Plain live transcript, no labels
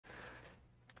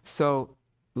So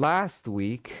last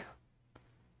week,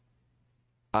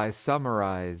 I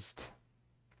summarized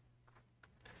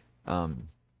from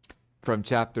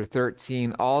chapter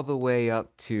 13 all the way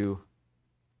up to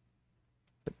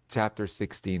chapter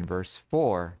 16, verse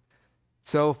 4.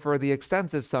 So for the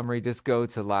extensive summary, just go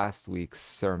to last week's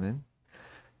sermon.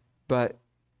 But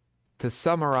to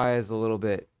summarize a little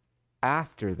bit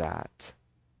after that,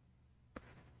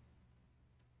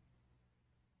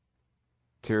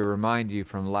 to remind you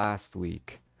from last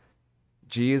week,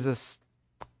 Jesus,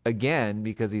 again,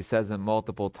 because he says it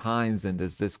multiple times in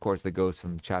this discourse that goes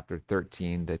from chapter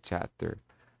 13 to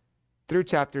through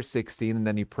chapter 16, and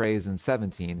then he prays in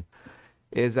 17,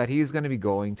 is that he's going to be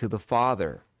going to the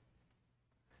Father.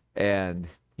 And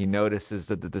he notices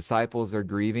that the disciples are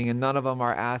grieving and none of them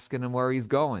are asking him where he's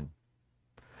going,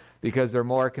 because they're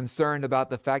more concerned about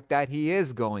the fact that he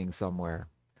is going somewhere.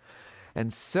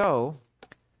 And so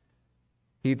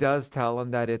he does tell them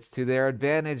that it's to their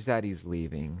advantage that he's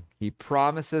leaving. He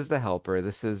promises the helper.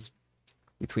 This is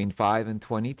between 5 and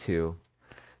 22.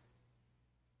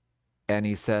 And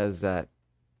he says that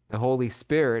the Holy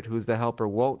Spirit, who's the helper,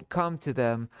 won't come to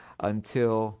them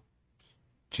until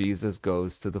Jesus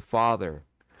goes to the Father.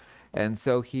 And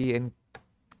so he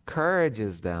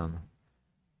encourages them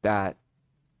that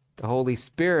the Holy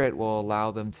Spirit will allow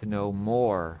them to know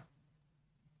more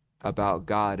about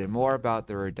God and more about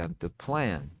the redemptive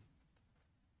plan.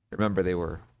 Remember, they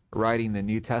were writing the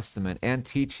New Testament and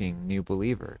teaching new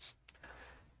believers.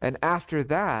 And after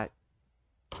that,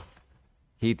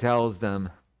 he tells them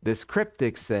this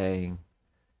cryptic saying,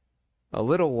 a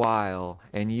little while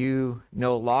and you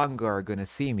no longer are going to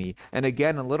see me, and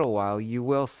again a little while you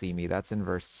will see me. That's in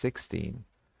verse 16.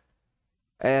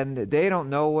 And they don't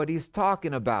know what he's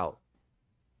talking about.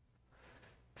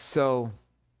 So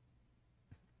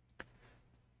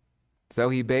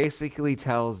he basically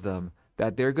tells them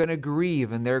that they're going to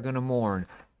grieve and they're going to mourn,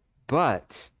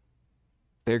 but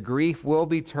their grief will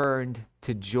be turned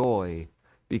to joy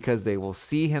because they will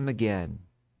see him again.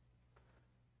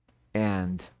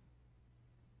 And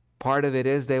part of it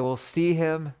is they will see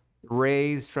him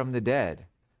raised from the dead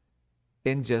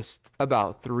in just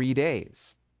about 3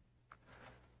 days.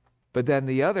 But then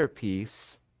the other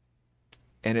piece,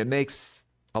 and it makes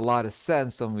a lot of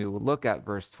sense when we look at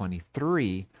verse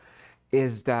 23,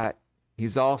 is that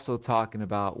he's also talking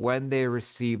about when they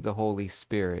receive the Holy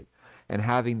Spirit and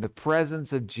having the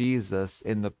presence of Jesus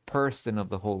in the person of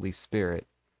the Holy Spirit.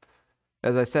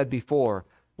 As I said before,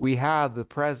 we have the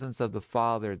presence of the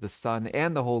Father, the Son,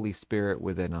 and the Holy Spirit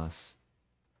within us,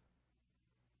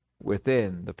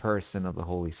 within the person of the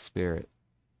Holy Spirit.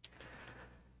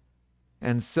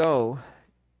 And so,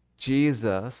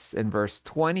 Jesus, in verse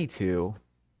 22,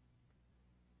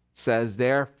 says,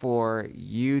 therefore,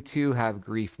 you too have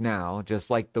grief now, just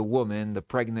like the woman, the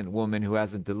pregnant woman who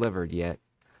hasn't delivered yet.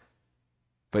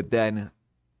 But then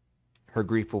her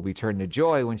grief will be turned to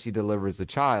joy when she delivers the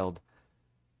child.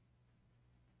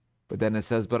 But then it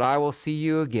says, but I will see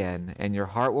you again, and your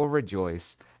heart will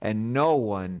rejoice, and no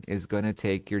one is going to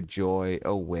take your joy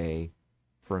away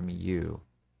from you.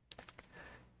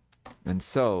 And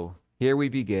so, here we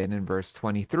begin in verse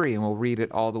 23, and we'll read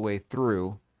it all the way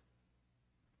through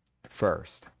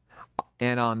first.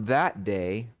 And on that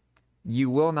day, you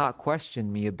will not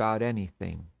question me about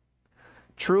anything.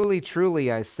 Truly, truly,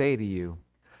 I say to you,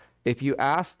 if you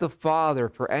ask the Father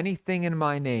for anything in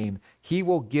my name, he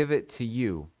will give it to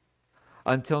you.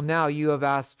 Until now you have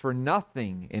asked for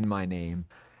nothing in my name.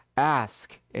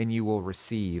 Ask and you will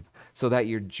receive, so that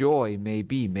your joy may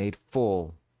be made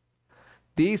full.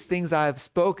 These things I have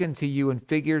spoken to you in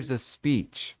figures of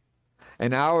speech.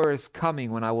 An hour is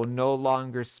coming when I will no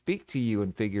longer speak to you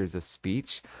in figures of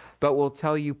speech, but will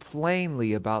tell you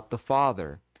plainly about the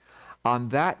Father. On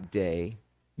that day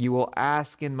you will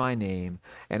ask in my name,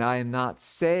 and I am not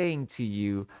saying to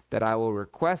you that I will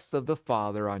request of the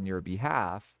Father on your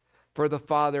behalf, for the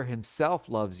Father himself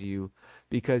loves you,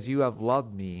 because you have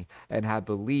loved me and have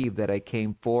believed that I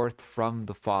came forth from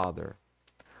the Father.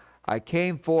 I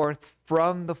came forth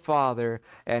from the Father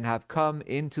and have come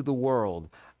into the world.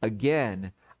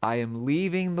 Again, I am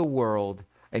leaving the world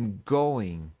and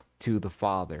going to the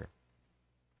Father.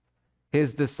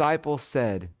 His disciples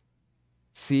said,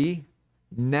 see,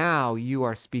 now you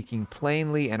are speaking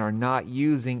plainly and are not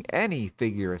using any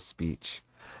figure of speech.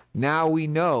 Now we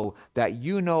know that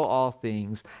you know all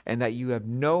things and that you have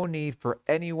no need for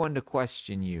anyone to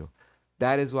question you.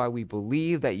 That is why we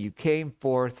believe that you came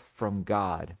forth from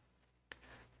God.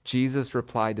 Jesus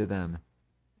replied to them,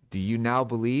 do you now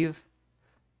believe?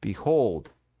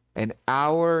 Behold, an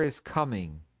hour is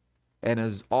coming and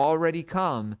has already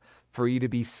come for you to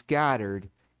be scattered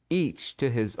each to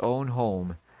his own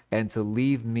home and to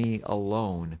leave me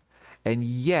alone. And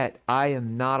yet I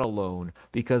am not alone,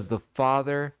 because the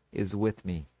Father is with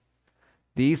me.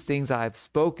 These things I have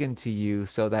spoken to you,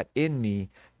 so that in me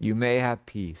you may have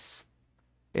peace.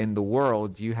 In the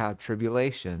world you have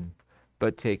tribulation,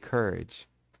 but take courage.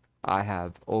 I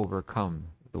have overcome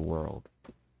the world.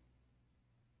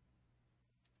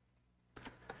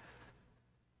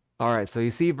 All right, so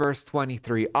you see verse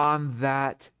 23, on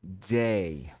that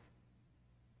day.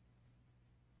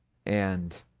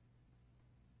 And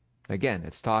again,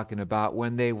 it's talking about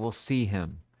when they will see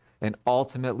him, and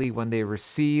ultimately when they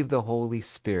receive the Holy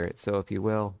Spirit. So if you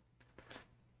will,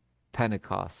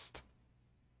 Pentecost.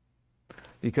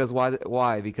 Because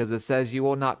why? Because it says, you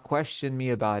will not question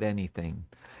me about anything.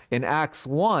 In Acts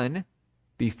 1,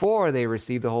 before they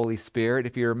received the Holy Spirit,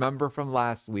 if you remember from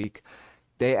last week,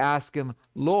 they ask him,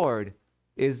 Lord,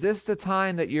 is this the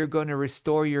time that you're going to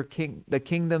restore the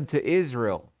kingdom to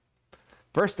Israel?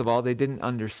 First of all, they didn't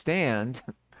understand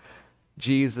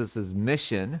Jesus'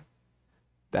 mission,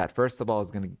 that first of all is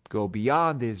going to go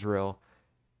beyond Israel.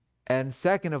 And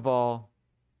second of all,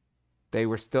 they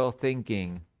were still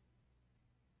thinking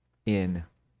in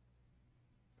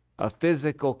a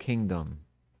physical kingdom.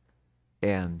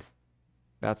 And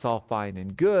that's all fine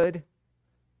and good,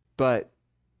 but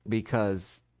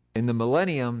because in the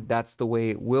millennium, that's the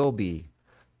way it will be.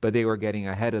 But they were getting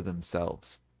ahead of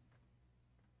themselves.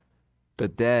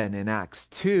 But then in Acts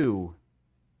 2,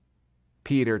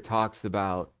 Peter talks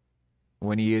about,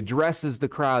 when he addresses the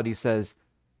crowd, he says,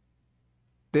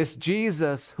 this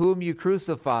Jesus whom you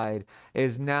crucified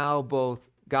is now both,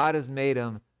 God has made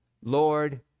him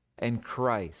Lord and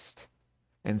Christ.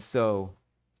 And so,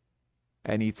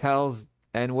 and he tells,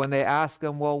 and when they ask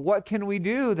him, well, what can we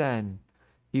do then?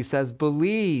 He says,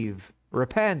 believe,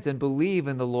 repent and believe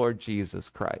in the Lord Jesus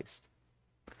Christ.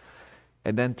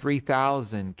 And then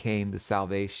 3,000 came to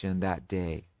salvation that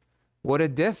day. What a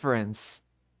difference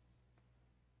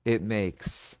it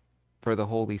makes for the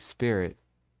Holy Spirit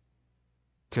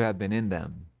to have been in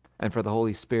them and for the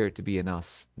Holy Spirit to be in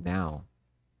us now.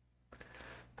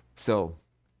 So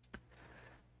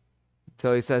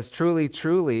he says, truly,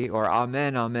 truly, or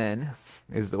amen, amen,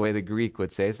 is the way the Greek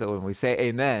would say. So when we say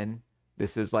amen,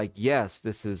 this is like, yes,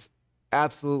 this is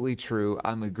absolutely true.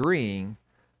 I'm agreeing.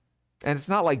 And it's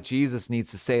not like Jesus needs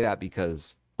to say that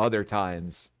because other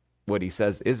times what he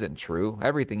says isn't true.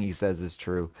 Everything he says is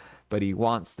true. But he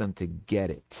wants them to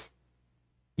get it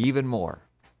even more.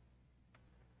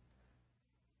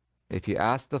 If you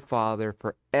ask the Father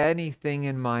for anything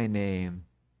in my name,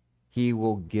 he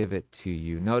will give it to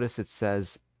you. Notice it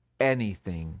says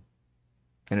anything.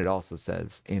 And it also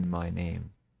says in my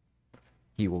name.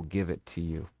 He will give it to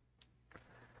you.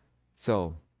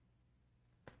 So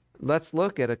let's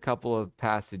look at a couple of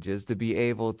passages to be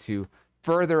able to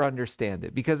further understand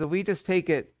it. Because if we just take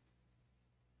it,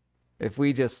 if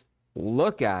we just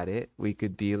look at it, we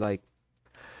could be like,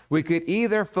 we could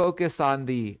either focus on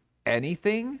the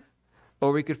anything,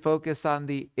 or we could focus on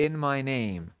the in my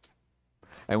name.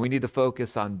 And we need to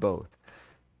focus on both.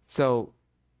 So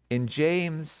in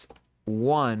James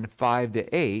 1,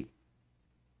 5-8,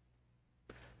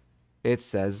 it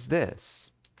says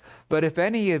this, but if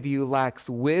any of you lacks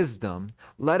wisdom,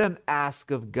 let him ask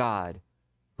of God,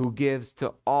 who gives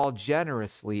to all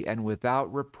generously and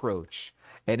without reproach,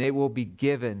 and it will be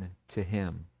given to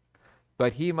him.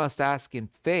 But he must ask in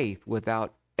faith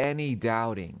without any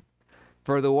doubting.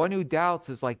 For the one who doubts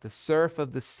is like the surf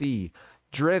of the sea,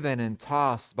 driven and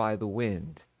tossed by the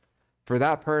wind. For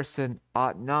that person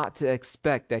ought not to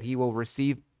expect that he will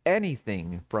receive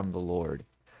anything from the Lord,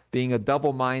 being a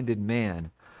double-minded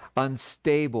man,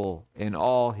 unstable in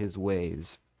all his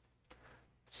ways.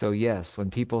 So yes, when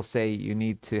people say you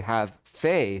need to have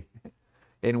faith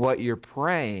in what you're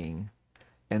praying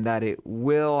and that it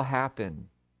will happen,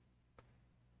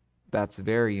 that's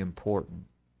very important.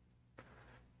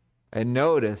 And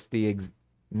notice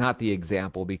not the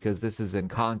example, because this is in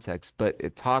context, but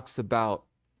it talks about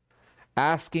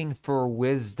asking for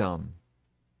wisdom.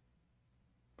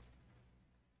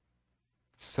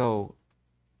 So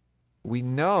we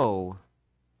know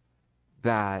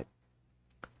that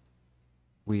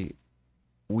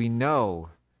we know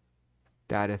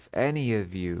that if any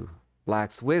of you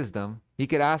lacks wisdom, he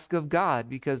could ask of God,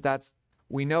 because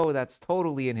we know that's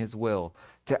totally in his will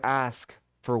to ask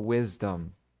for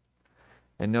wisdom.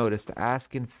 And notice, to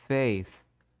ask in faith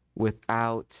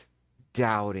without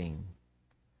doubting.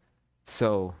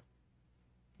 So,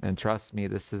 and trust me,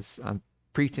 I'm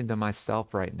preaching to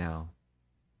myself right now.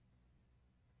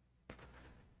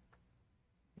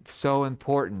 It's so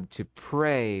important to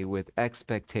pray with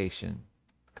expectation.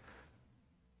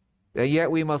 And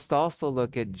yet we must also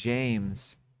look at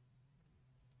James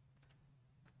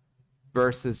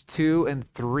verses 2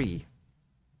 and 3,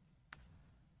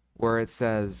 where it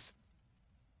says,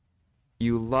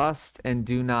 "You lust and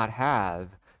do not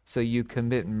have, so you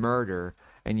commit murder,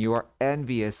 and you are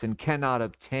envious and cannot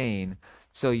obtain,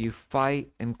 so you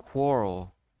fight and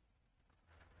quarrel.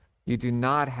 You do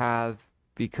not have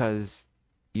because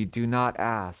you do not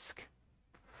ask.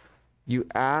 You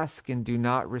ask and do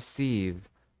not receive,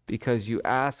 because you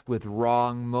ask with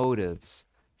wrong motives,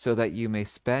 so that you may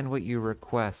spend what you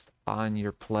request on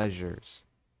your pleasures."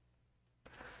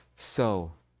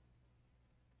 So,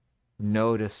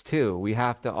 notice too, we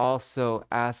have to also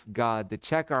ask God to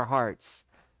check our hearts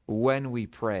when we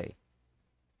pray.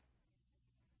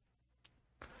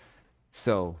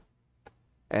 So,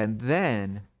 and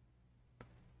then,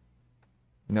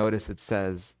 notice it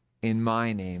says, "in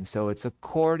my name." So it's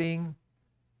according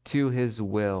to his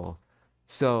will.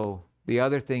 So the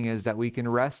other thing is that we can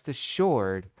rest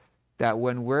assured that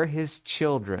when we're his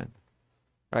children,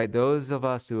 right, those of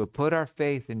us who have put our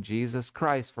faith in Jesus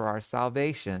Christ for our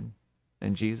salvation,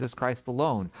 and Jesus Christ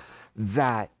alone,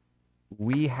 that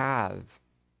we have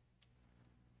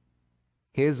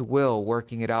his will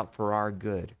working it out for our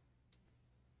good.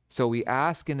 So we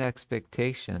ask in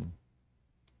expectation.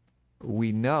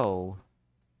 We know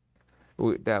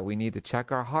that we need to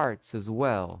check our hearts as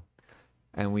well,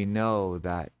 and we know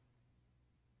that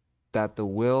the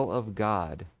will of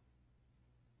God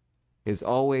is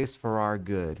always for our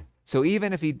good. So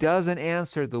even if he doesn't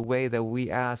answer the way that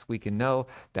we ask, we can know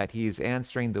that he is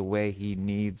answering the way he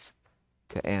needs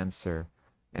to answer,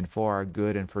 and for our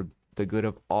good and for the good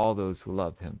of all those who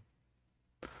love him.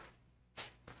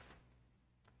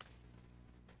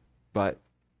 But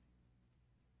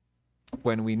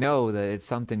when we know that it's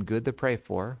something good to pray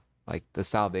for, like the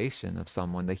salvation of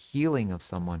someone, the healing of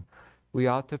someone, we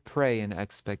ought to pray in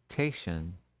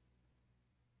expectation,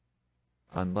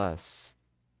 unless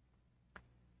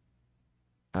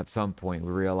at some point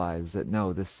we realize that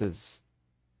no,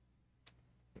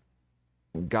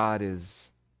 God is,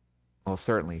 well,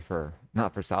 certainly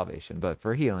not for salvation, but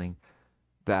for healing,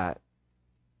 that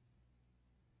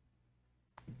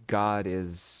God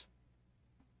is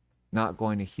not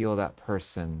going to heal that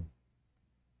person,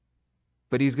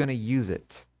 but he's going to use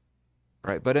it,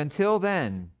 right? But until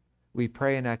then, we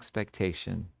pray in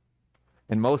expectation.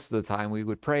 And most of the time, we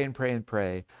would pray and pray and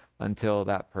pray until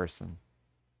that person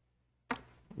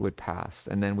would pass.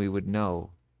 And then we would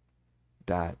know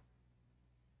that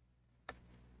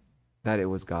it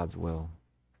was God's will,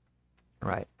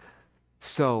 right?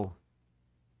 So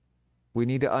we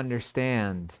need to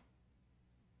understand.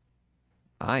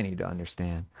 I need to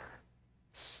understand.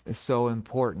 It's so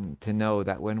important to know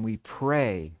that when we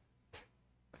pray,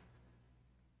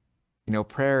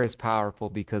 prayer is powerful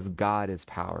because God is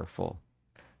powerful.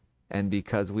 And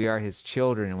because we are his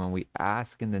children, and when we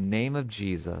ask in the name of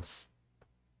Jesus,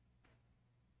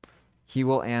 he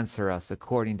will answer us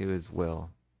according to his will.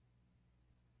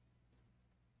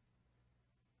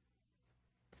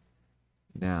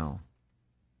 Now,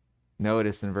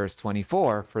 notice in verse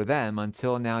 24, "For them,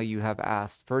 until now you have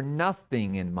asked for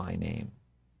nothing in my name."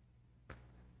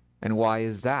 And why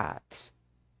is that?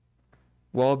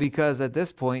 Well, because at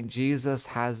this point, Jesus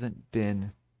hasn't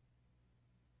been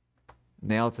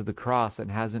nailed to the cross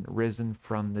and hasn't risen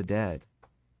from the dead.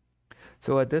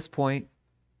 So at this point,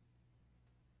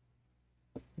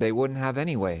 they wouldn't have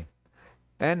anyway.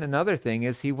 And another thing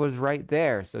is he was right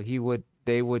there, so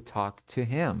they would talk to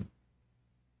him.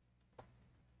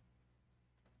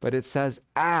 But it says,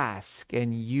 "Ask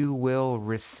and you will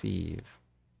receive,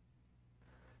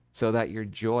 so that your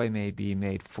joy may be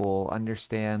made full."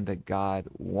 Understand that God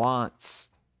wants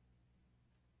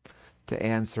to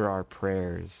answer our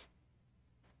prayers.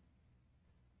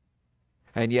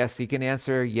 And yes, he can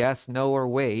answer yes, no, or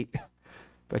wait,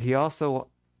 but he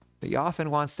often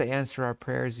wants to answer our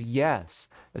prayers yes,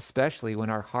 especially when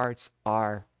our hearts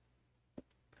are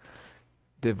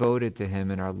devoted to him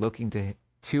and are looking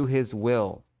to his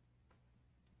will.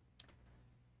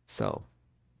 So,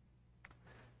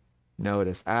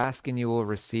 notice, "Ask and you will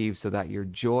receive, so that your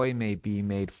joy may be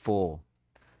made full."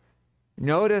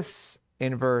 Notice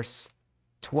in verse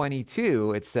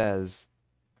 22, it says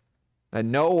that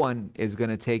no one is going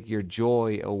to take your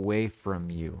joy away from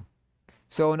you.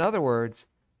 So in other words,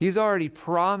 he's already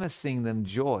promising them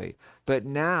joy, but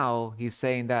now he's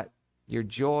saying that your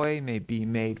joy may be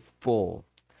made full.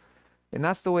 And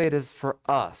that's the way it is for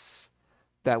us,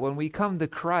 that when we come to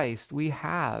Christ, we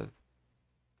have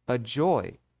a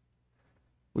joy.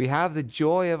 We have the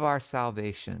joy of our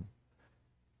salvation.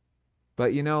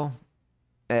 But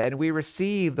and we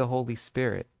receive the Holy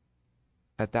Spirit.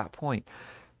 at that point.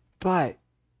 But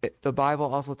the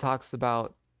Bible also talks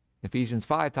about, Ephesians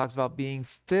 5 talks about being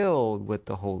filled with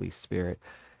the Holy Spirit.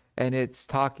 And it's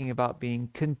talking about being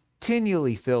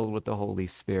continually filled with the Holy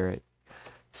Spirit.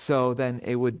 So then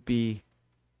it would be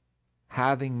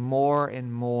having more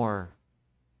and more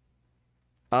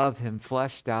of him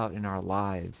fleshed out in our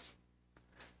lives.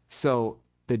 So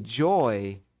the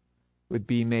joy would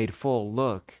be made full.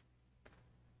 Look,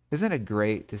 isn't it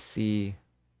great to see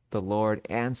the Lord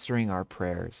answering our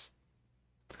prayers?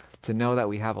 To know that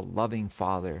we have a loving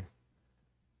Father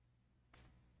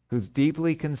who's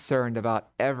deeply concerned about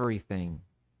everything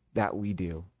that we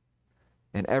do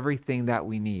and everything that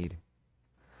we need.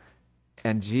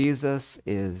 And Jesus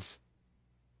is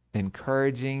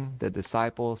encouraging the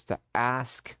disciples to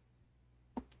ask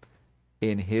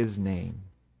in his name.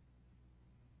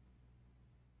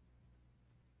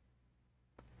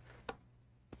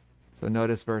 So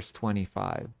notice verse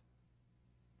 25.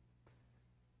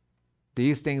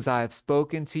 These things I have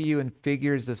spoken to you in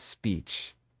figures of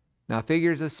speech. Now,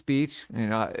 figures of speech,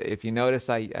 if you notice,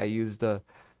 I use the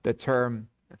term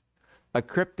a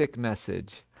cryptic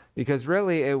message, because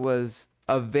really it was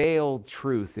a veiled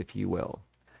truth, if you will.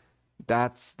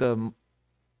 That's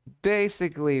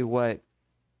basically what,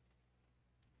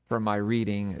 from my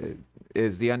reading,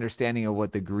 is the understanding of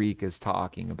what the Greek is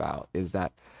talking about, is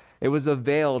that it was a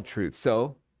veiled truth.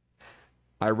 So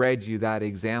I read you that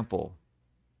example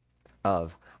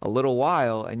of a little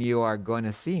while and you are going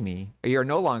to see me, or you're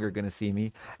no longer going to see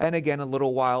me, and again a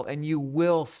little while and you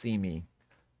will see me.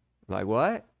 Like,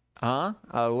 what? Huh?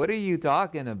 What are you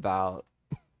talking about?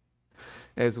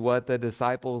 Is what the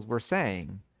disciples were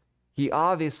saying. He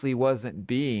obviously wasn't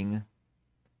being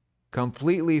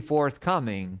completely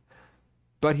forthcoming,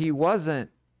 but he wasn't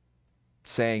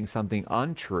saying something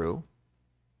untrue.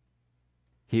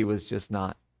 He was just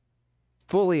not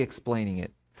fully explaining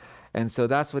it. And so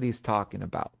that's what he's talking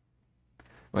about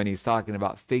when he's talking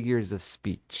about figures of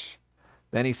speech.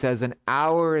 Then he says, an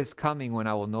hour is coming when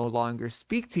I will no longer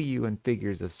speak to you in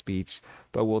figures of speech,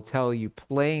 but will tell you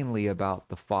plainly about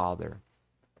the Father.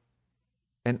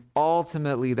 And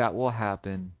ultimately that will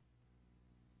happen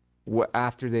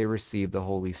after they receive the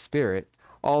Holy Spirit,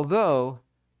 although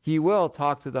he will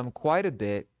talk to them quite a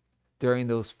bit during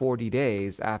those 40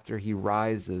 days after he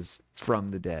rises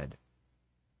from the dead.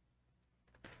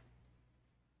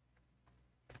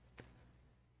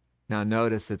 Now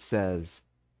notice it says,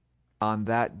 on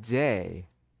that day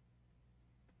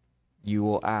you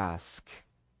will ask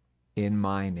in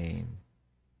my name.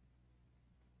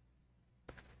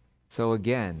 So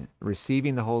again,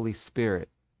 receiving the Holy Spirit.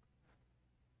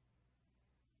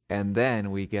 And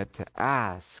then we get to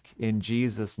ask in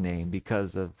Jesus' name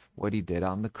because of what he did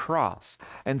on the cross.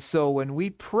 And so when we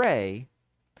pray,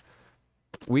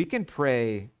 we can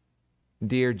pray,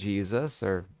 dear Jesus,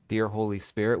 or dear Holy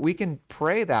Spirit. We can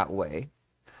pray that way.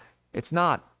 It's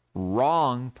not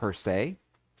wrong per se.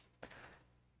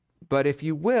 But if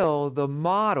you will, the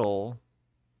model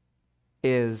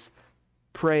is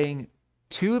praying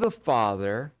to the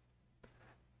Father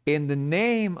in the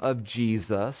name of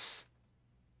Jesus,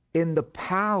 in the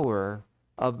power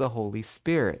of the Holy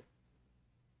Spirit.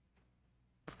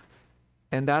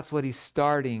 And that's what he's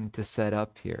starting to set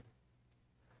up here.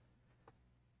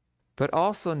 But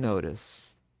also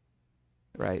notice,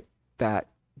 right, that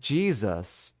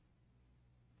Jesus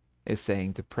is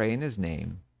saying to pray in his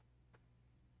name.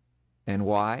 And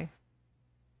why?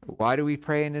 Why do we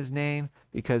pray in his name?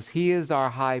 Because he is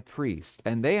our high priest.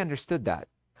 And they understood that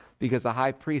because the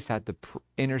high priest had to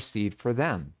intercede for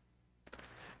them.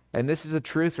 And this is a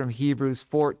truth from Hebrews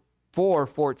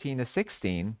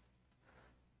 4:14-16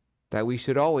 that we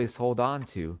should always hold on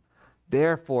to.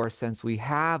 Therefore, since we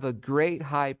have a great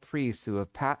high priest who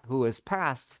has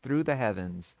passed through the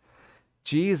heavens,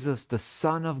 Jesus, the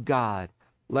Son of God,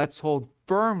 let's hold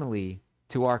firmly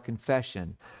to our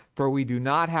confession. For we do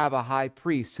not have a high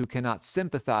priest who cannot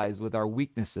sympathize with our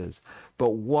weaknesses,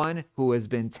 but one who has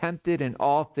been tempted in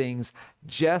all things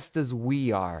just as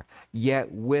we are,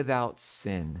 yet without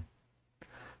sin.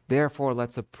 Therefore,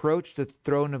 let's approach the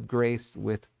throne of grace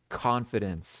with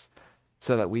confidence,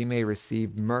 so that we may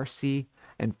receive mercy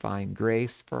and find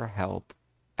grace for help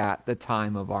at the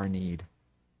time of our need.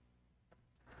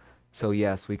 So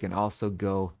yes, we can also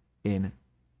go in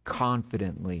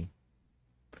confidently.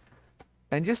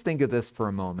 And just think of this for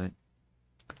a moment.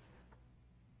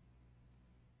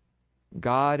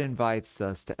 God invites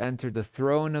us to enter the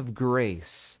throne of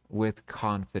grace with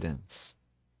confidence.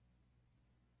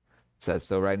 It says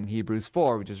so right in Hebrews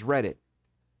 4, we just read it.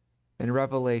 In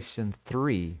Revelation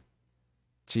 3,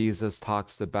 Jesus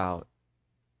talks about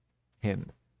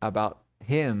him, about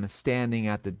him standing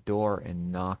at the door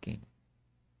and knocking.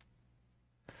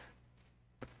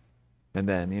 And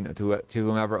then, to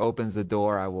whomever opens the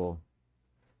door, I will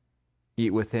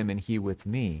eat with him and he with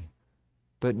me.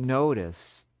 But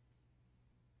notice,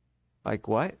 like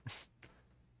what?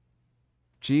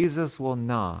 Jesus will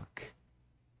knock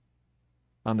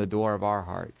on the door of our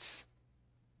hearts,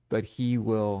 but he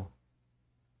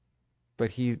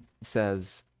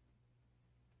says,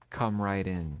 come right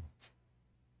in.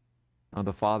 Now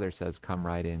the Father says, come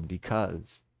right in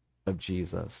because of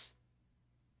Jesus.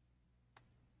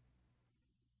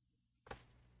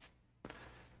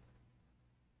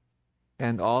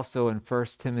 And also in 1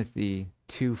 Timothy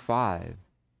 2:5,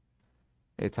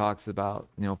 it talks about,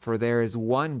 for there is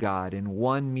one God and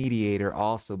one mediator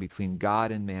also between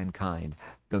God and mankind,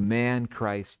 the man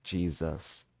Christ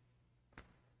Jesus.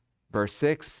 Verse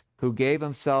 6, who gave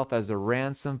himself as a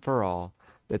ransom for all,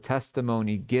 the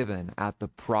testimony given at the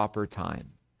proper time.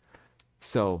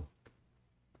 So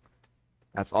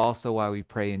that's also why we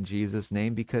pray in Jesus'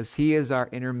 name, because he is our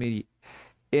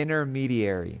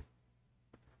intermediary.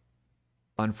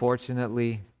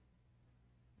 Unfortunately,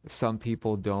 some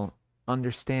people don't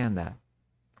understand that.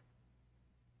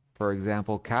 For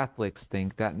example, Catholics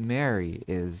think that Mary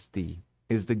is the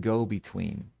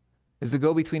go-between, is the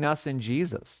go-between us and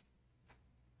Jesus.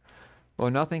 Well,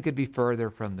 nothing could be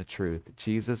further from the truth.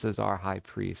 Jesus is our high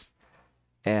priest,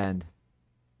 and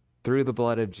through the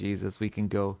blood of Jesus, we can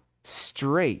go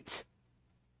straight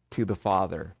to the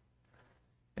Father.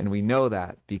 And we know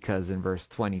that because in verse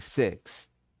 26,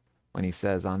 when he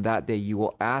says, on that day you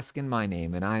will ask in my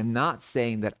name, and I am not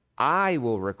saying that I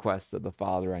will request of the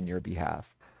Father on your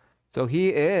behalf. So he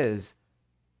is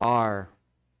our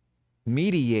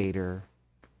mediator,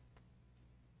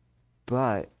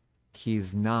 but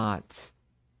he's not.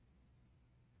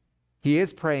 He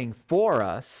is praying for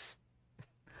us,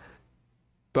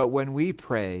 but when we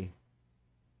pray,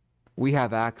 we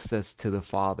have access to the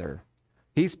Father.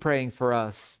 He's praying for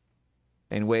us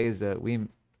in ways that we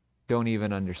don't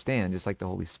even understand, just like the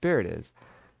Holy Spirit is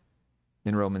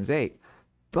in Romans 8.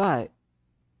 But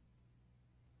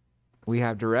we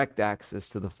have direct access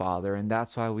to the Father, and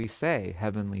that's why we say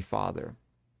Heavenly Father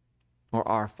or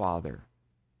Our Father,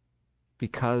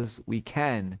 because we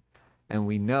can and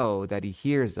we know that he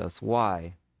hears us.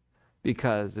 Why?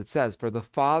 Because it says, for the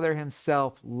Father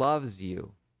himself loves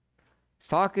you. He's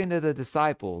talking to the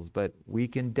disciples, but we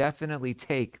can definitely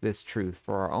take this truth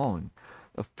for our own.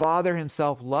 The Father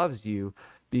himself loves you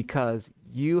because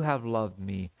you have loved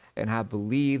me and have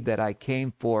believed that I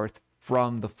came forth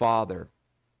from the Father.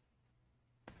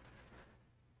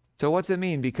 So what's it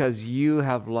mean, because you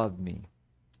have loved me?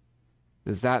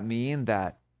 Does that mean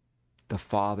that the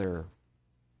Father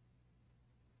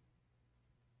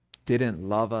didn't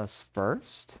love us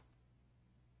first?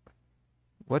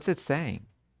 What's it saying?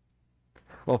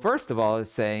 Well, first of all,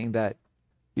 it's saying that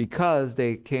because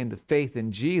they came to faith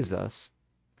in Jesus,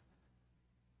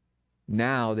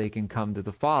 now they can come to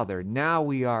the Father. Now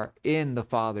we are in the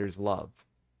Father's love.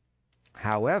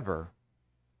 However,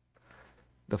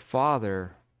 the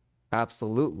Father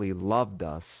absolutely loved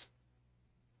us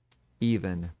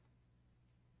even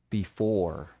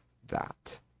before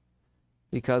that.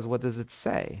 Because what does it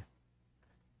say?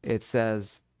 It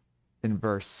says in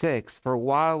verse 6, for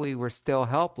while we were still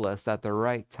helpless at the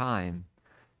right time,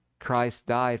 Christ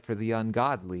died for the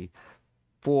ungodly.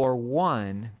 For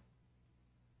one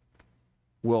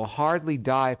will hardly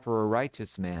die for a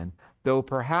righteous man, though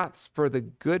perhaps for the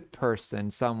good person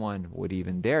someone would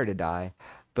even dare to die.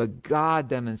 But God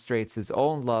demonstrates his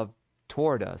own love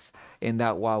toward us in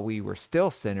that while we were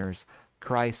still sinners,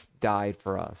 Christ died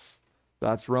for us.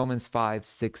 That's Romans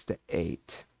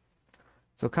 5:6-8.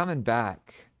 So coming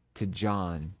back to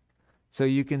John, so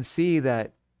you can see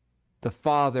that the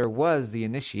Father was the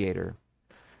initiator,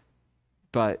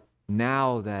 but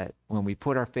now that when we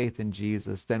put our faith in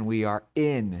Jesus, then we are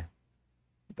in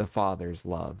the Father's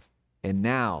love, and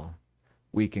now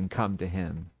we can come to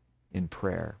him in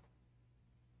prayer,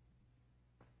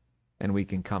 and we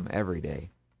can come every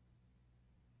day.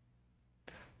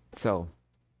 So,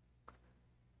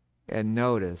 and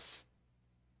notice,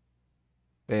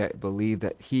 they believe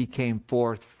that he came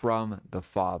forth from the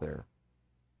Father.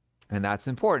 And that's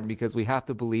important because we have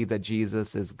to believe that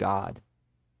Jesus is God.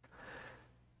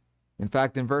 In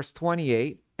fact, in verse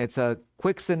 28, it's a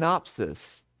quick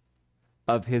synopsis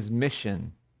of his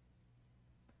mission.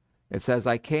 It says,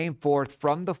 I came forth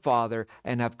from the Father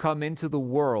and have come into the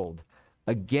world.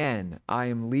 Again, I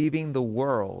am leaving the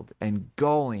world and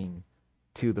going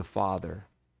to the Father.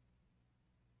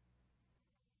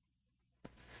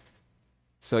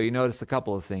 So you notice a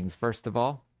couple of things. First of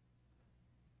all,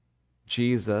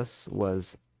 Jesus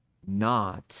was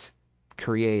not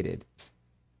created.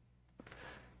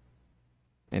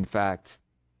 In fact,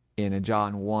 in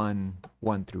John 1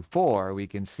 through 4, we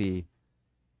can see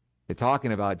it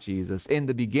talking about Jesus. In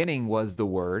the beginning was the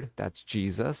Word, that's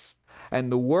Jesus, and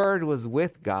the Word was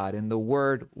with God, and the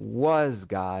Word was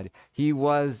God. He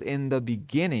was in the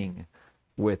beginning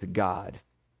with God.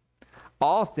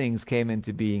 All things came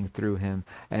into being through him,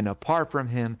 and apart from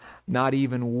him, not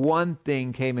even one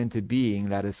thing came into being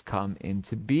that has come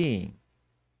into being.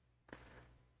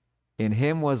 In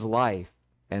him was life,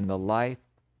 and the life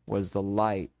was the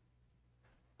light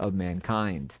of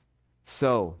mankind.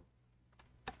 So,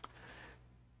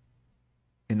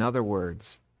 in other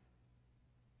words,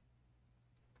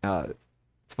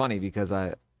 it's funny because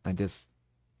I just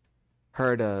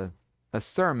heard a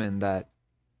sermon that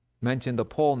mentioned a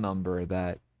poll number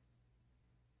that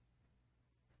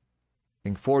I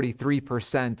think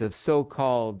 43% of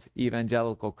so-called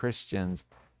evangelical Christians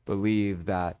believe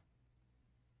that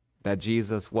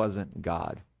Jesus wasn't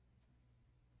God.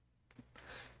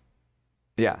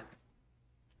 Yeah.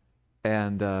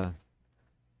 And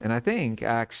I think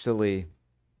actually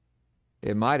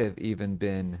it might have even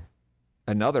been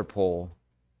another poll,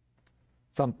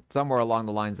 somewhere along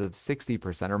the lines of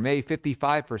 60% or maybe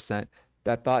 55%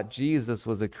 that thought Jesus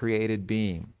was a created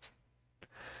being.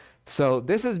 So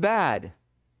this is bad,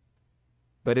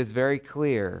 but it's very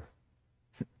clear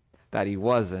that he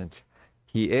wasn't.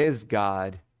 He is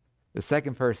God, the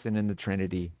second person in the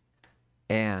Trinity,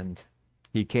 and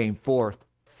he came forth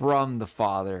from the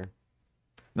Father,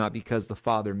 not because the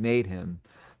Father made him,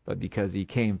 but because he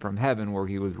came from heaven where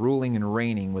he was ruling and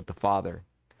reigning with the Father.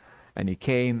 And he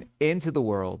came into the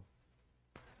world,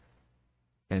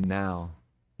 and now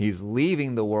he's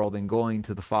leaving the world and going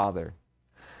to the Father.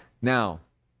 Now,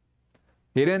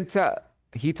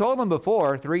 he told them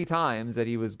before 3 times that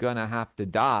he was going to have to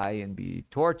die and be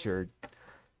tortured.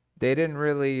 They didn't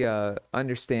really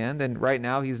understand, and right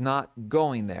now he's not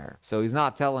going there. So he's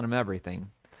not telling them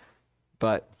everything,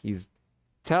 but he's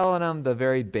telling them the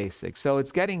very basics. So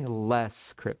it's getting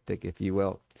less cryptic, if you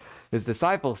will. His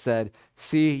disciples said,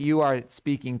 "See, you are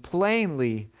speaking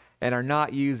plainly and are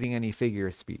not using any figure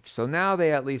of speech." So now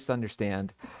they at least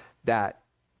understand that,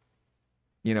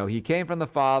 he came from the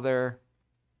Father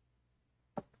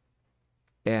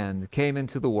and came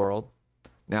into the world.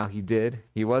 Now he did.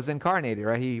 He was incarnated,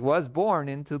 right? He was born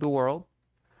into the world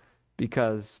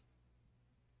because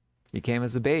he came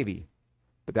as a baby.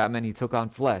 But that meant he took on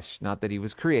flesh, not that he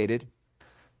was created.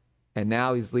 And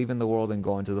now he's leaving the world and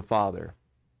going to the Father.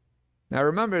 Now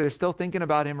remember, they're still thinking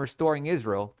about him restoring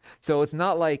Israel. So it's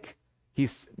not like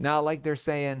they're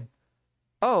saying,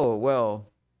 "Oh,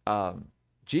 well,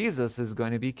 Jesus is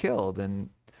going to be killed and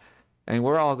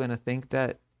we're all going to think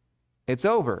that it's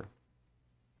over."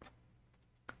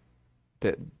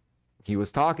 That he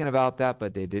was talking about that,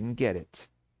 but they didn't get it.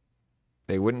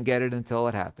 They wouldn't get it until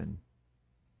it happened,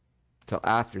 till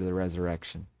after the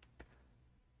resurrection.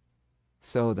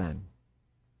 So then,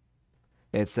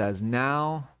 it says,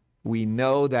 "Now we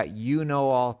know that you know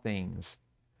all things."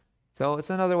 So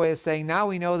it's another way of saying, now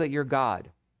we know that you're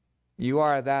God. You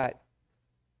are that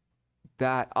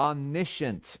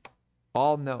omniscient,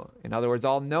 in other words,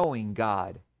 all-knowing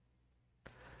God.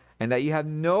 And that you have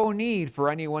no need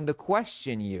for anyone to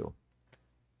question you.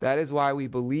 That is why we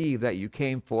believe that you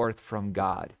came forth from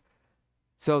God.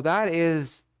 So that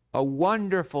is a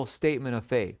wonderful statement of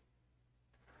faith.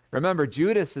 Remember,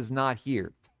 Judas is not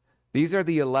here. These are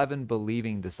the 11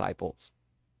 believing disciples.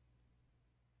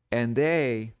 And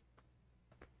they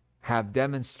have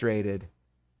demonstrated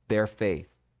their faith.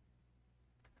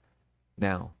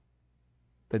 Now,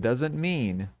 that doesn't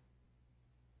mean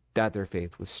that their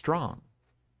faith was strong,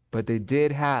 but they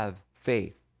did have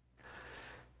faith.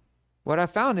 What I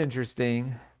found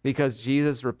interesting, because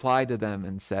Jesus replied to them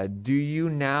and said, "Do you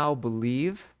now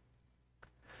believe?"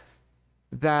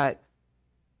 That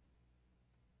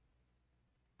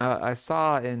I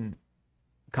saw in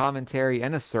commentary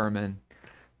and a sermon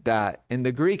that in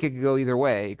the Greek it could go either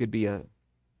way. It could be a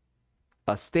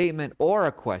statement or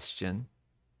a question.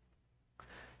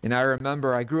 And I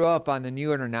remember I grew up on the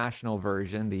New International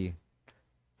Version, the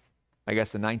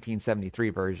 1973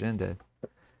 version, to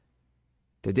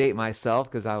date myself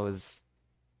because I was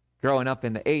growing up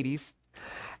in the 80s.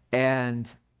 And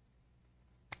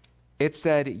it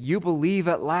said, "You believe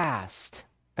at last!"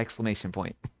 Exclamation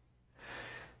point.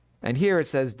 And here it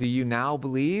says, "Do you now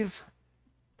believe?"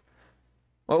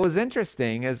 What was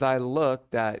interesting is I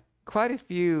looked at quite a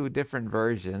few different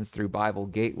versions through Bible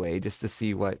Gateway just to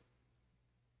see what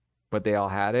they all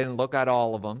had. I didn't look at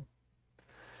all of them.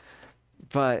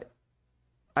 But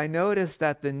I noticed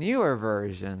that the newer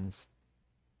versions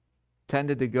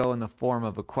tended to go in the form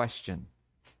of a question.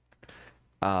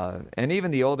 And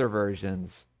even the older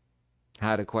versions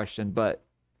had a question, but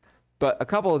a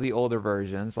couple of the older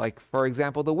versions, like for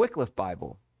example, the Wycliffe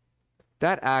Bible,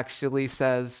 that actually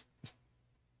says,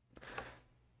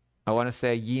 I want to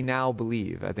say, ye now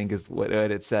believe, I think is what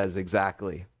it says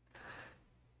exactly.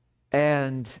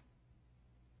 And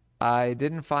I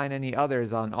didn't find any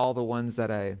others on all the ones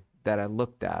that I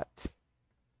looked at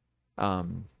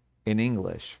in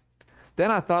English. Then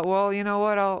I thought, well, you know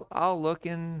what? I'll look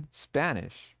in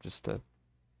Spanish just to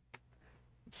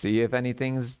see if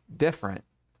anything's different.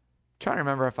 I'm trying to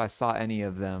remember if I saw any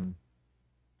of them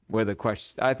with a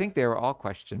question. I think they were all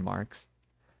question marks.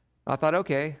 I thought,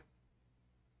 okay,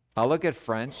 I'll look at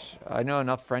French. I know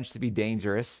enough French to be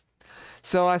dangerous.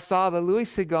 So I saw the Louis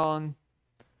Segond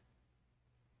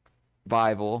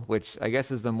Bible, which I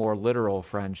guess is the more literal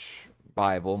French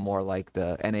Bible, more like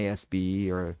the NASB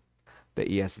or the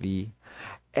ESV.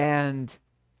 And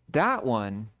that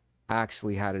one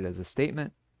actually had it as a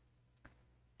statement.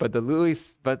 But the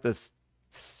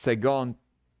Segond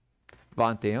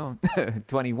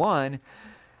 21,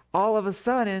 all of a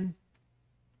sudden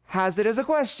has it as a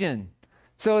question.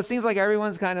 So it seems like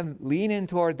everyone's kind of leaning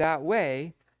toward that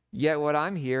way. Yet what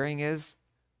I'm hearing is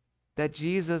that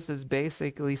Jesus is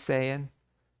basically saying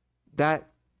that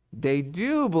they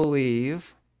do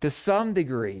believe to some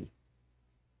degree,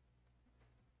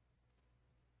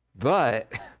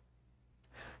 but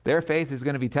their faith is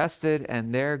going to be tested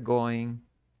and they're going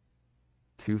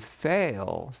to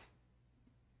fail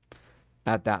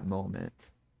at that moment.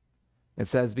 It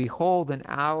says, behold, an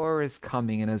hour is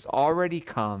coming and has already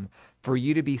come for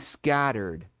you to be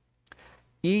scattered,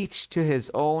 each to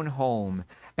his own home,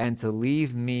 and to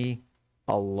leave me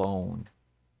alone.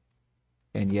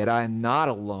 And yet I am not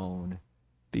alone,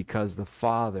 because the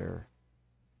Father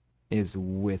is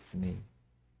with me.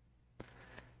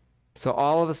 So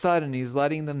all of a sudden, he's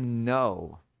letting them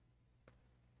know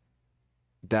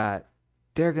that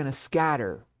they're going to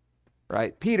scatter,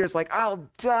 right? Peter's like, I'll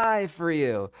die for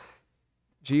you.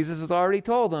 Jesus has already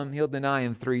told them he'll deny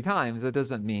him 3 times. That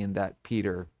doesn't mean that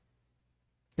Peter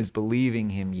is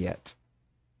believing him yet.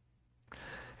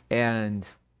 And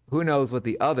who knows what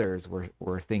the others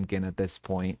were thinking at this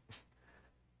point.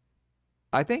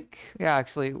 I think, I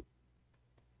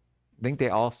think they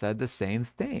all said the same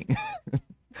thing.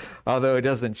 Although it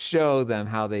doesn't show them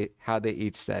how they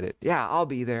each said it. Yeah, I'll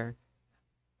be there.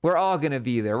 We're all going to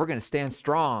be there. We're going to stand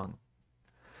strong.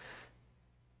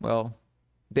 Well,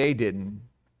 they didn't.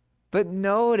 But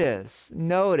notice,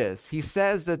 he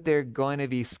says that they're going to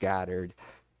be scattered.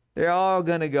 They're all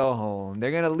going to go home.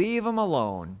 They're going to leave him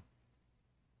alone.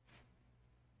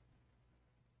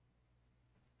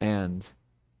 And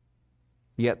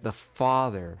yet the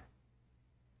Father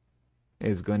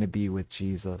is going to be with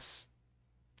Jesus.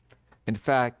 In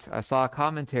fact, I saw a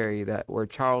commentary where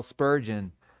Charles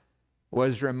Spurgeon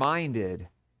was reminded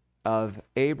of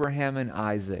Abraham and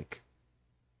Isaac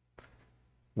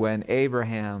when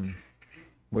Abraham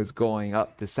was going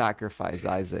up to sacrifice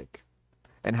Isaac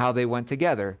and how they went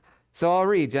together. So I'll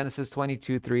read Genesis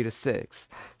 22, 3-6.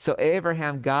 So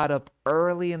Abraham got up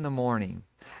early in the morning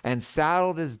and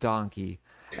saddled his donkey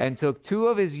and took 2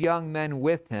 of his young men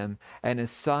with him and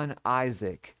his son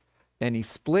Isaac. And he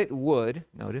split wood,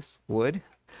 notice wood,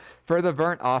 for the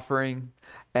burnt offering,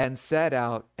 and set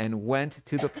out and went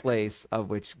to the place of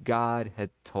which God had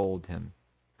told him.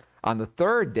 On the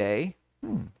third day,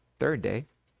 I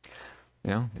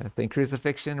think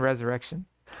crucifixion, resurrection,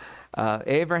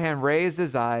 Abraham raised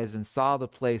his eyes and saw the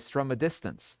place from a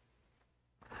distance.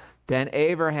 Then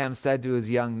Abraham said to his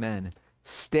young men,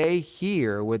 stay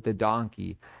here with the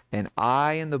donkey, and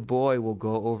I and the boy will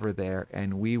go over there,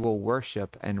 and we will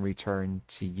worship and return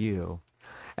to you.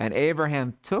 And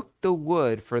Abraham took the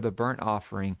wood for the burnt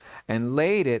offering and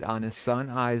laid it on his son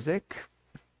Isaac,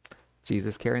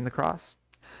 Jesus carrying the cross,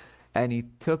 and he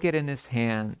took it in his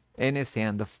hand,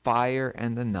 the fire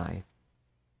and the knife.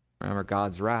 Remember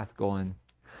God's wrath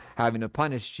having to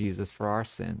punish Jesus for our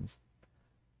sins.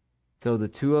 So the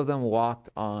 2 of them walked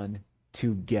on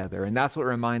together. And that's what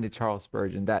reminded Charles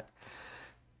Spurgeon that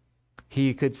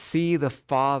he could see the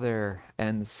Father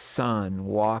and Son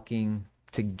walking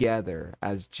together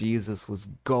as Jesus was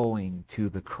going to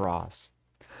the cross.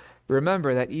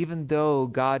 Remember that even though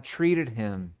God treated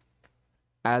him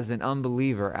as an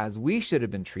unbeliever, as we should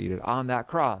have been treated on that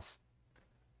cross,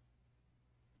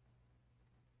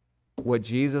 what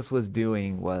Jesus was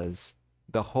doing was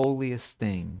the holiest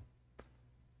thing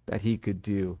that he could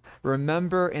do.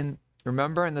 Remember in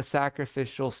the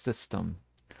sacrificial system,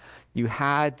 You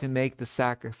had to make the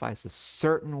sacrifice a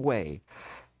certain way.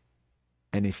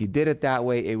 And if you did it that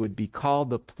way, it would be called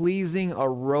the pleasing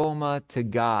aroma to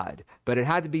God. But it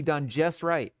had to be done just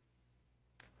right.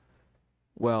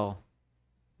 Well,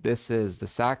 this is the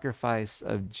sacrifice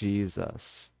of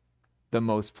Jesus, the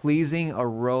most pleasing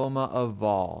aroma of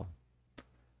all.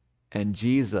 And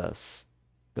Jesus,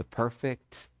 the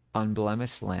perfect,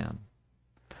 unblemished lamb,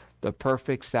 the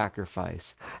perfect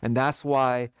sacrifice. And that's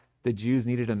why the Jews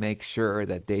needed to make sure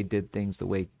that they did things the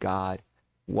way God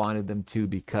wanted them to,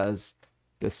 because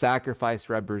the sacrifice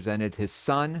represented his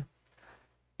son,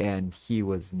 and he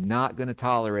was not going to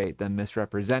tolerate them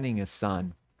misrepresenting his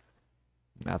son.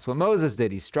 That's what Moses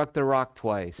did. He struck the rock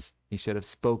twice. He should have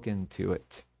spoken to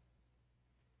it.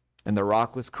 And the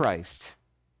rock was Christ,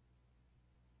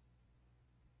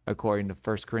 according to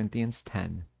 1 Corinthians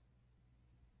 10.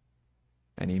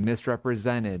 And he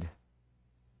misrepresented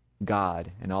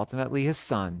God and ultimately his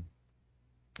son,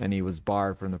 and he was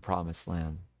barred from the promised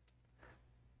land.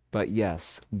 But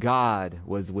yes, God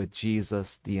was with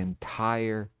Jesus the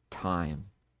entire time.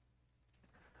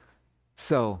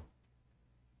 So,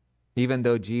 even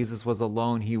though Jesus was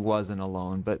alone, he wasn't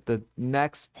alone. But the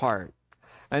next part,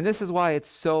 and this is why it's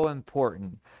so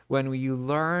important when you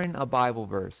learn a Bible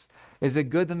verse. Is it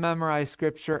good to memorize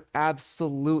scripture?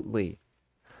 Absolutely.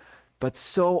 But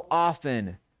so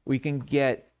often we can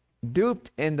get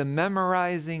duped into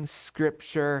memorizing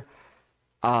scripture.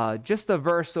 Just a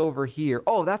verse over here.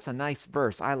 Oh, that's a nice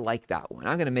verse. I like that one.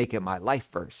 I'm going to make it my life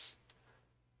verse.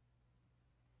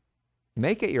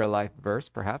 Make it your life verse,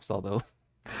 perhaps, although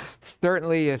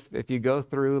certainly if you go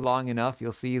through long enough,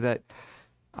 you'll see that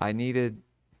I needed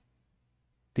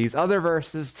these other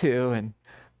verses too, and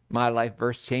my life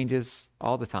verse changes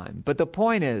all the time. But the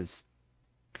point is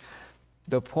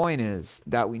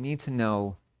that we need to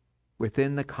know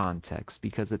within the context,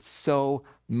 because it's so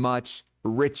much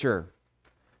richer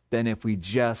than if we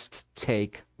just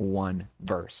take one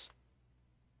verse.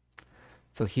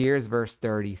 So here's verse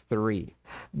 33.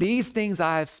 These things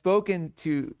I have spoken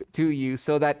to you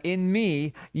so that in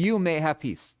me you may have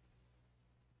peace.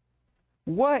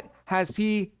 What has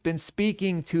he been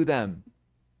speaking to them?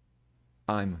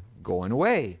 I'm going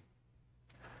away.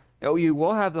 Oh, you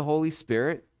will have the Holy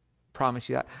Spirit. Promise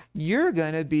you that. You're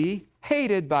going to be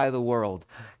hated by the world.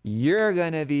 You're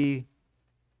going to be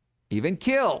even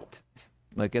killed.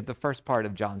 Look at the first part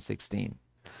of John 16.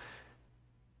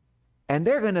 And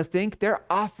they're going to think they're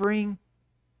offering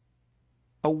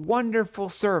a wonderful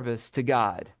service to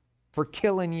God for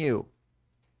killing you.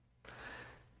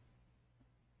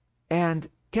 And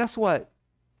guess what?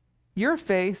 Your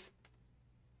faith,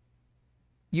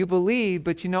 you believe,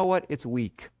 but you know what? It's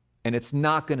weak, and it's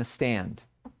not going to stand.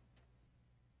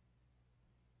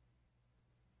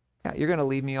 Yeah, you're going to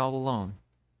leave me all alone.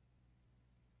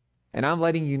 And I'm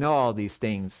letting you know all these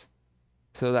things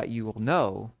so that you will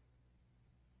know,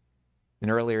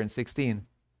 and earlier in 16,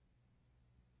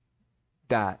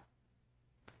 that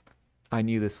I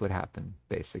knew this would happen,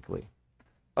 basically.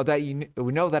 Oh, that you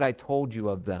know that I told you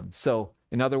of them. So,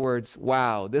 in other words,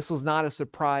 wow, this was not a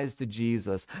surprise to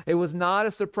Jesus. It was not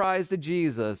a surprise to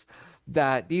Jesus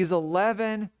that these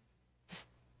 11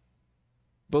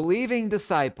 believing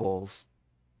disciples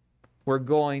were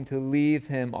going to leave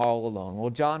him all alone. Well,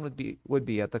 John would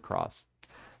be at the cross.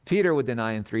 Peter would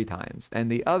deny him 3 times.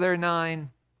 And the other 9,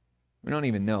 we don't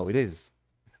even know.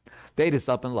 They just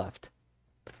up and left.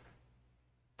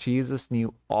 Jesus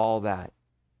knew all that.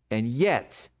 And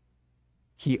yet,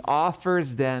 he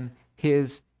offers them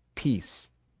his peace.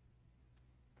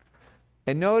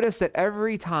 And notice that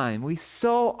every time we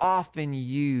so often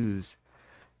use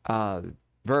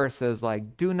verses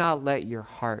like, do not let your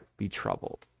heart be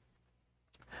troubled.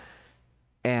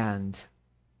 And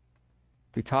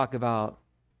we talk about,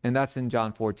 and that's in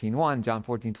John 14:1, John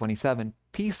 14:27,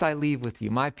 peace I leave with you,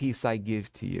 my peace I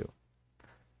give to you.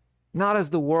 Not as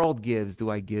the world gives do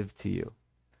I give to you.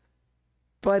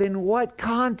 But in what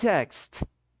context?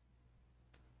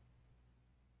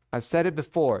 I've said it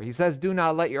before. He says, do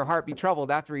not let your heart be troubled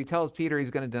after he tells Peter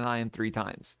he's going to deny him 3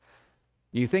 times.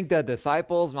 You think the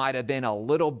disciples might have been a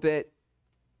little bit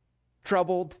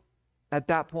troubled at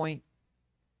that point?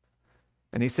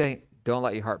 And he's saying, don't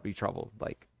let your heart be troubled.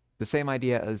 Like the same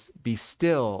idea as be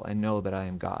still and know that I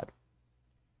am God.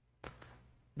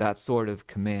 That sort of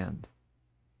command.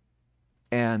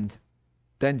 And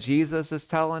then Jesus is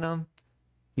telling them,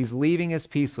 he's leaving his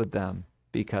peace with them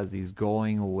because he's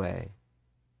going away.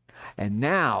 And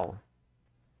now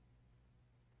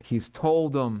he's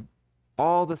told them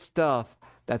all the stuff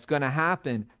that's going to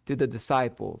happen to the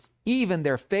disciples, even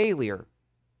their failure.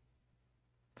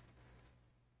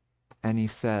 And he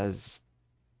says,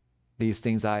 these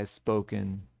things I have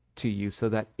spoken to you, so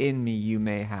that in me you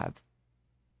may have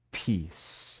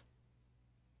peace.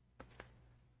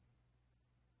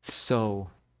 So,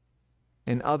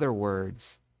 in other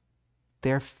words,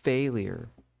 their failure,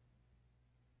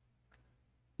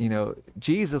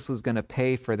 Jesus was going to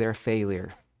pay for their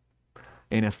failure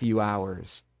in a few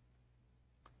hours,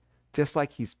 just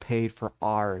like he's paid for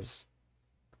ours.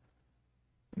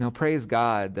 Praise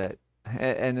God that,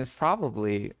 and it's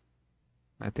probably,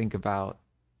 I think about,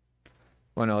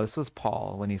 this was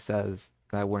Paul when he says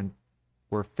that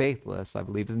we're faithless. I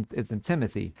believe it's in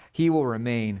Timothy. He will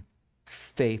remain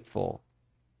faithful.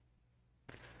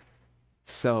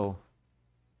 So,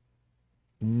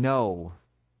 know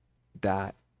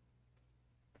that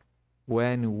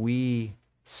when we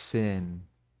sin,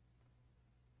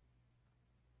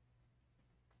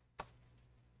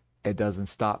 it doesn't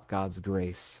stop God's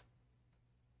grace.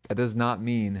 That does not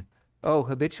mean,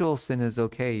 habitual sin is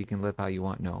okay, you can live how you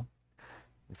want. No.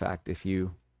 In fact, if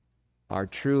you are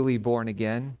truly born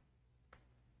again,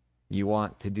 you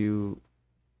want to do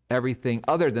everything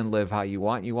other than live how you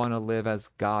want. You want to live as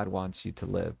God wants you to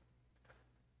live.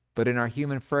 But in our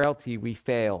human frailty, we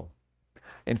fail.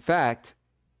 In fact,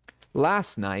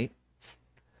 last night,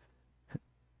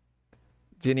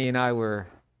 Ginny and I were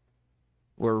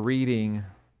reading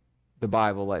the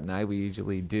Bible at night. We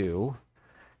usually do.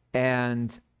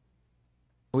 And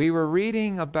we were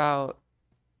reading about,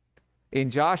 in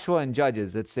Joshua and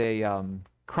Judges, it's a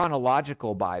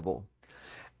chronological Bible.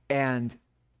 And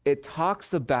it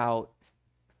talks about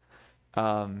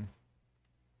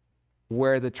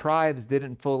where the tribes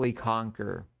didn't fully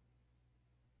conquer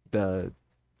the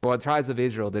tribes of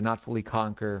Israel did not fully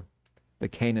conquer the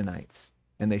Canaanites,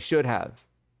 and they should have,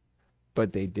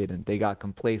 but they didn't. They got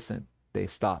complacent. They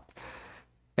stopped.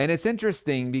 And it's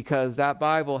interesting because that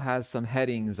Bible has some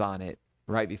headings on it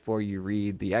right before you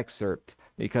read the excerpt,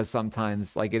 because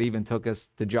sometimes, like, it even took us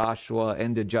to Joshua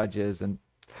and to Judges and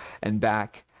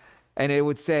back, and it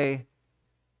would say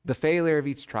the failure of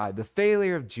each tribe, the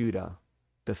failure of Judah,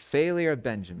 the failure of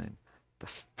Benjamin, the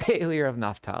failure of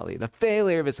Naphtali, the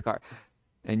failure of Issachar,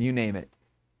 and you name it.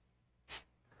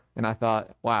 And I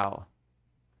thought, wow,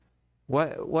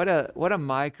 what a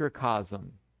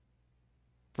microcosm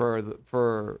for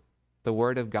the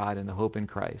Word of God and the hope in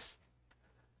Christ.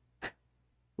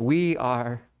 We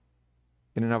are,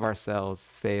 in and of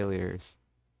ourselves, failures,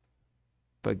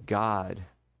 but God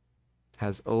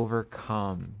has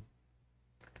overcome.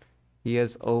 He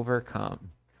has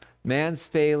overcome. Man's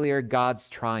failure, God's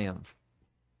triumph.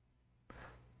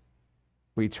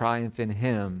 We triumph in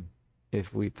him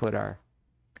if we put our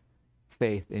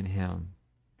faith in him.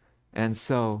 And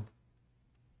so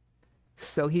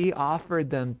he offered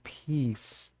them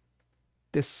peace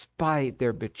despite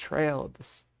their betrayal,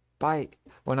 despite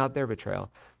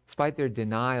their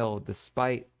denial,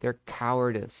 despite their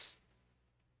cowardice.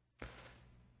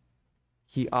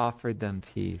 He offered them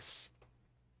peace.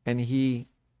 And he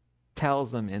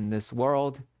tells them, in this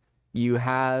world, you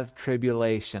have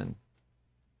tribulation.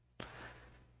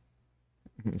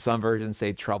 Some versions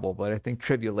say trouble, but I think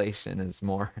tribulation is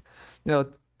more.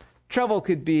 Trouble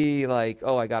could be like,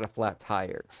 I got a flat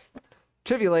tire.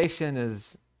 Tribulation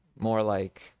is more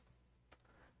like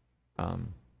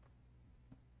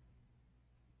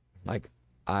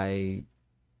I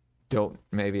don't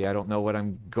know what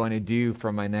I'm going to do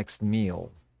for my next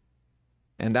meal.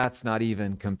 And that's not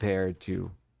even compared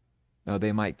to,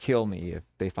 they might kill me if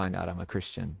they find out I'm a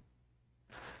Christian.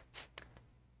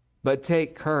 But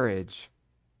take courage.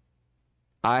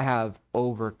 I have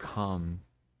overcome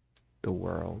the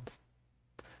world.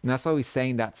 And that's why we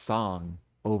sang that song,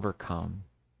 Overcome.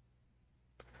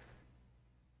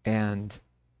 And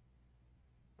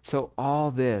so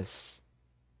all this,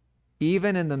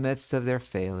 even in the midst of their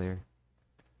failure,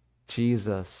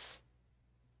 Jesus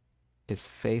is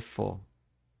faithful.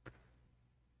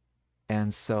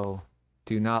 And so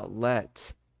do not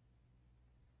let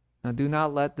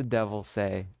the devil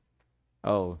say,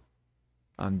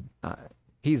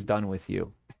 he's done with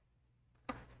you.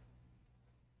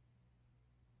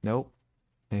 Nope.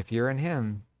 If you're in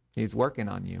him, he's working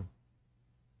on you.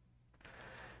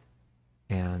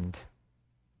 And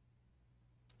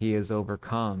he is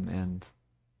overcome, and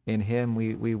in him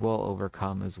we will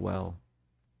overcome as well.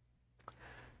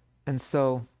 And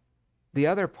so the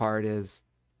other part is,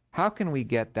 how can we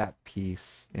get that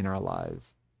peace in our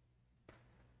lives?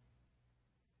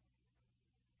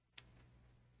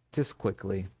 Just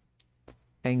quickly,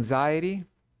 anxiety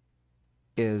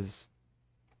is,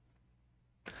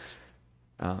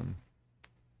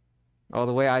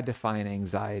 the way I define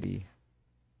anxiety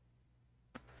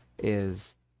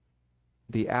is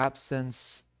the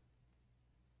absence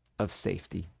of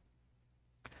safety.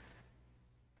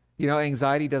 You know,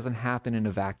 anxiety doesn't happen in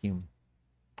a vacuum.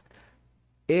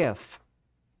 If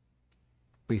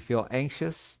we feel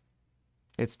anxious,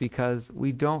 it's because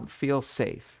we don't feel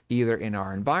safe, either in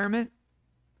our environment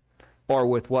or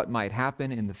with what might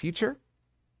happen in the future,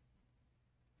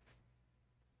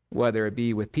 whether it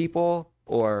be with people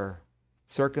or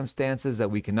circumstances that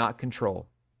we cannot control.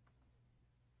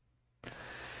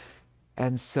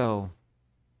 And so,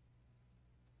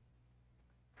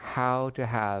 how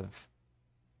to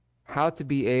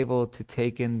be able to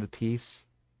take in the peace?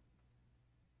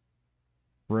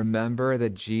 Remember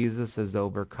that Jesus has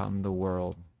overcome the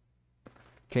world.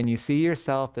 Can you see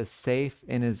yourself as safe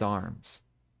in his arms?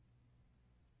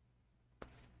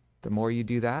 The more you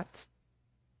do that,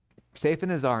 safe in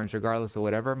his arms, regardless of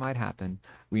whatever might happen,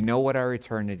 we know what our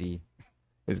eternity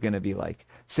is going to be like.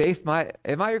 It might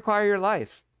require your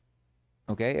life.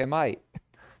 Okay, it might.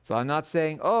 So I'm not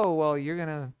saying, oh, well, you're going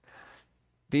to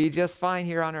be just fine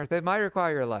here on earth. It might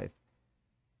require your life.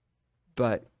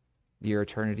 But your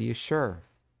eternity is sure.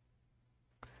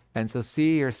 And so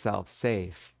see yourself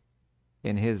safe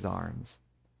in his arms.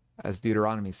 As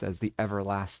Deuteronomy says, the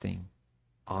everlasting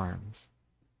arms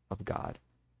of God.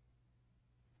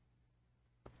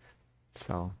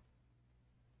 So,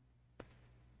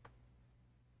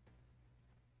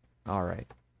 all right.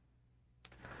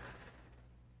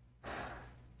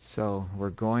 So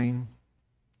we're going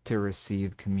to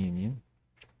receive communion.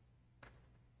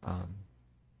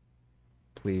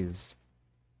 Please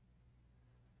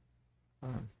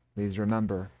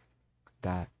remember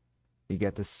that you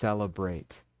get to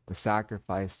celebrate the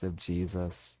sacrifice of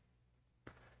Jesus.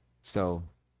 So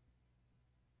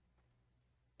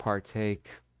partake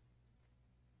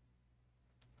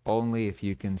only if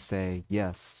you can say,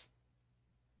 yes,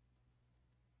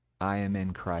 I am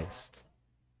in Christ.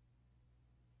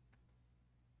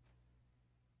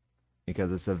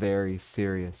 Because it's a very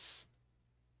serious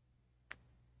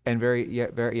and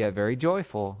very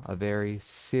joyful, a very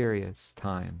serious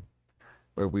time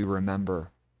where we remember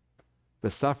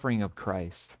the suffering of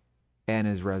Christ and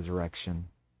his resurrection.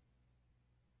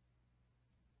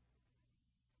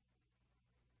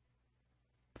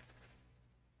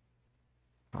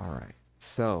 All right,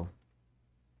 so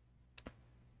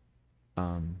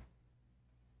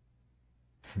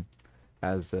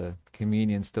as the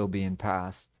communion's still being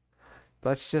passed,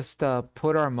 let's just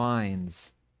put our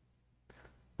minds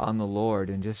on the Lord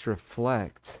and just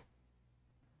reflect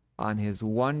on his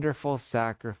wonderful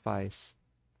sacrifice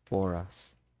for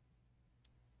us.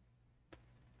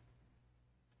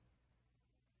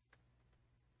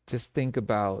 Just think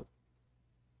about,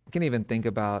 you can even think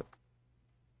about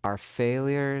our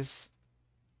failures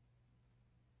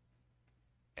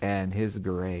and his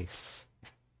grace.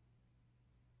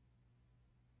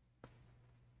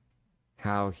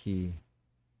 How he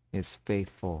is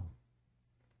faithful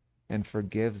and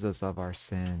forgives us of our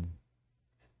sin.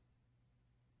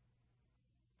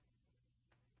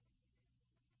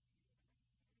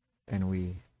 And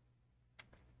we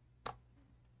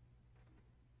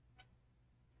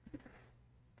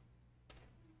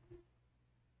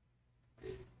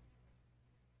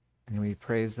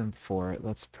praise him for it.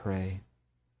 Let's pray.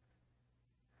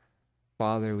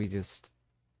 Father, we just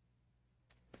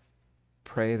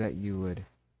pray that you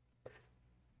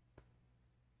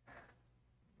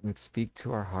would speak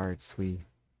to our hearts. We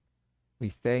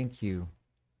thank you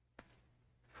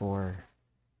for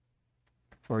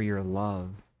your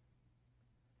love,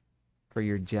 for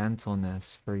your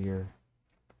gentleness, for your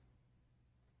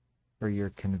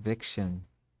conviction,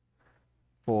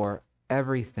 for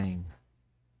everything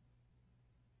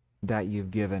that you've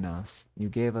given us. You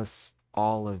gave us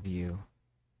all of you.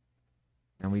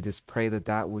 And we just pray that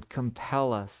that would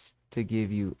compel us to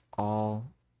give you all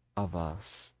of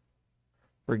us.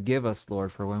 Forgive us,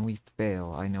 Lord, for when we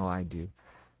fail. I know I do.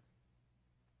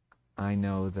 I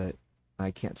know that I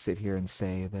can't sit here and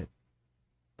say that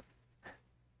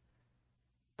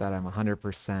I'm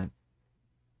 100%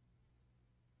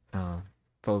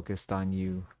 focused on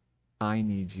you. I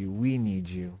need you. We need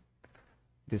you.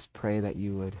 Just pray that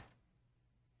you would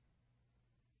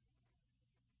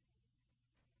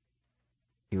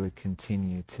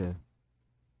continue to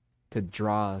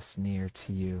draw us near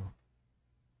to you.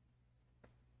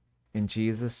 In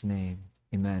Jesus' name,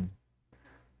 amen.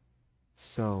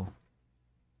 So,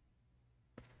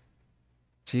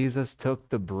 Jesus took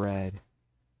the bread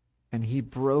and he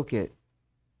broke it.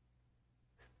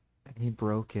 And he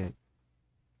broke it.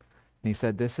 And he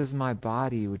said, "This is my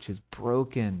body, which is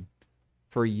broken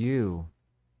for you."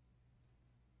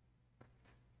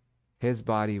 His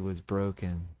body was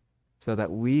broken so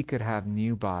that we could have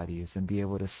new bodies and be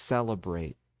able to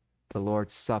celebrate the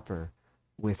Lord's Supper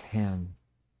with him.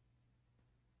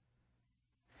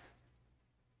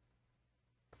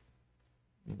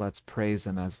 Let's praise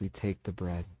him as we take the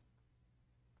bread.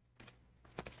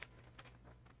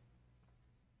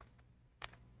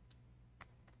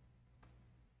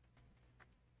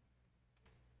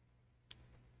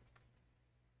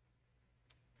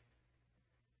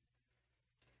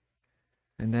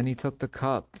 And then he took the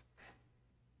cup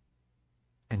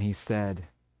and he said,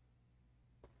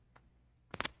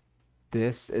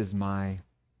 "This is my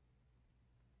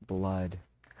blood,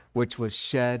 which was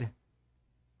shed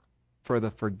for the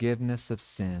forgiveness of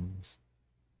sins."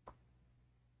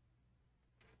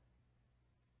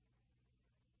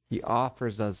 He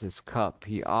offers us his cup.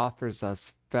 He offers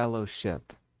us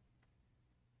fellowship.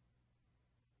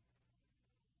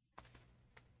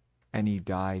 And he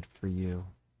died for you.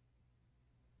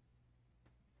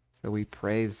 So we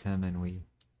praise him and we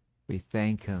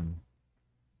thank him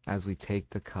as we take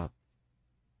the cup.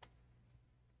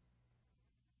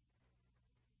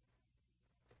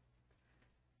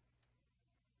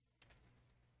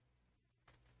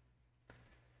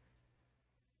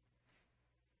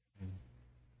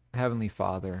 Heavenly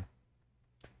Father,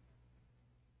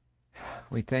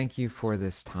 we thank you for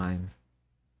this time.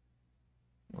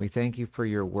 We thank you for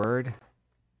your word.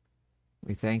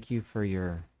 We thank you for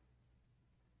your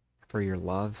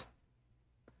love.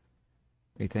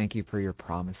 We thank you for your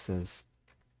promises.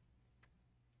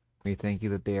 We thank you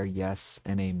that they are yes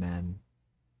and amen.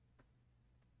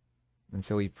 And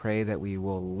so we pray that we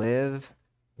will live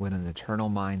with an eternal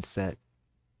mindset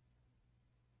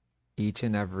each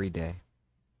and every day.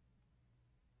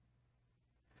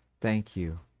 Thank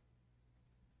you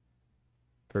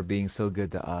for being so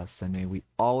good to us. And may we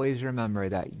always remember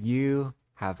that you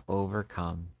have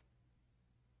overcome.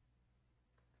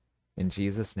 In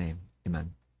Jesus' name,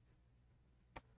 amen.